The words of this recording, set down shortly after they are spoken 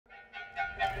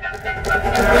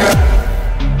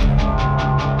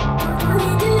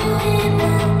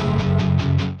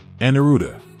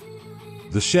ANIRUDDHA,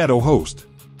 the Shadow Host.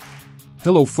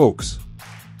 Hello folks,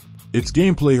 it's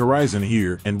Gameplay Horizon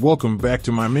here, and welcome back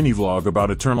to my mini-vlog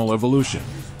about Eternal Evolution.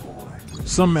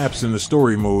 Some maps in the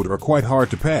story mode are quite hard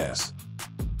to pass,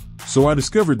 so I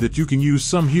discovered that you can use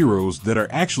some heroes that are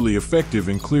actually effective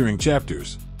in clearing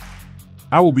chapters.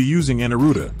 I will be using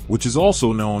ANIRUDDHA, which is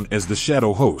also known as the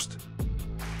Shadow Host.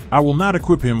 I will not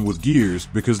equip him with gears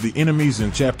because the enemies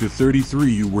in Chapter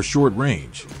 33 were short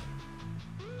range.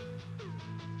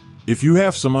 If you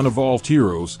have some unevolved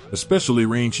heroes, especially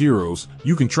range heroes,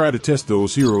 you can try to test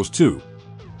those heroes too.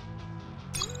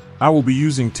 I will be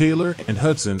using Taylor and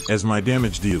Hudson as my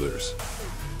damage dealers,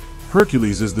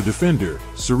 Hercules as the defender,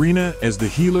 Serena as the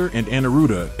healer, and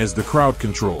ANIRUDDHA as the crowd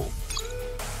control.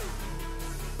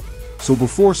 So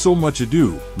before so much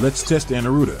ado, let's test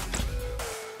ANIRUDDHA.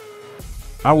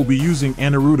 I will be using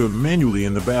ANIRUDDHA manually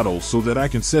in the battle so that I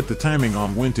can set the timing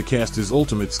on when to cast his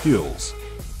ultimate skills.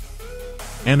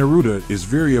 ANIRUDDHA is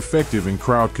very effective in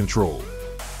crowd control.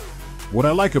 What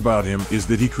I like about him is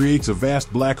that he creates a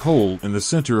vast black hole in the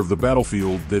center of the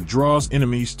battlefield that draws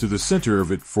enemies to the center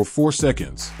of it for 4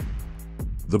 seconds.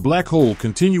 The black hole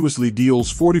continuously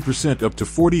deals 40% up to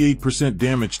 48%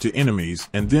 damage to enemies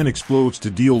and then explodes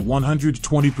to deal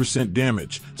 120%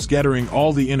 damage, scattering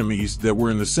all the enemies that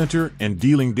were in the center and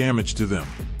dealing damage to them.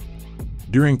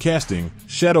 During casting,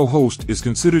 Shadow Host is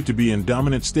considered to be in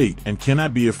dominant state and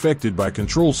cannot be affected by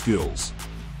control skills.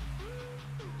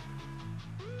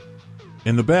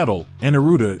 In the battle,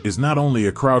 ANIRUDDHA is not only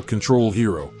a crowd control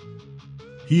hero,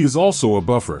 he is also a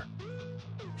buffer.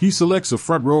 He selects a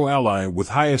front row ally with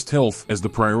highest health as the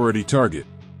priority target.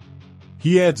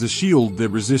 He adds a shield that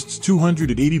resists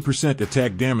 280%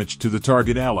 attack damage to the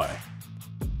target ally.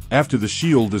 After the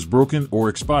shield is broken or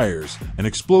expires, an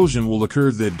explosion will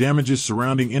occur that damages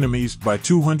surrounding enemies by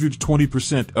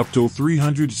 220% up to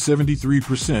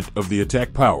 373% of the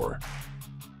attack power.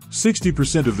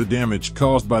 60% of the damage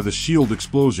caused by the shield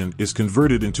explosion is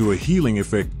converted into a healing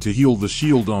effect to heal the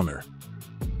shield owner.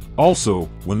 Also,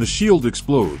 when the shield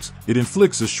explodes, it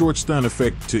inflicts a short stun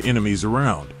effect to enemies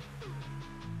around.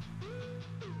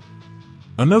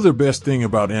 Another best thing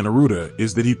about ANIRUDDHA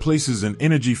is that he places an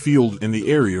energy field in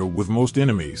the area with most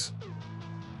enemies.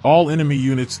 All enemy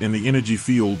units in the energy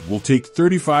field will take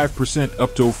 35%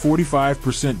 up to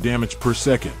 45% damage per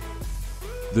second.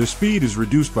 Their speed is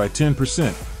reduced by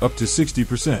 10% up to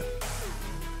 60%.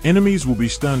 Enemies will be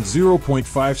stunned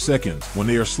 0.5 seconds when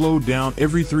they are slowed down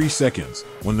every 3 seconds.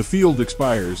 When the field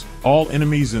expires, all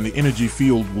enemies in the energy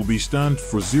field will be stunned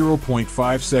for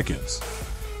 0.5 seconds.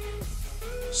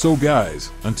 So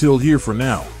guys, until here for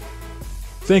now.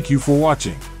 Thank you for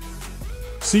watching.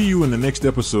 See you in the next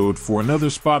episode for another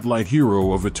spotlight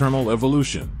hero of Eternal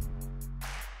Evolution.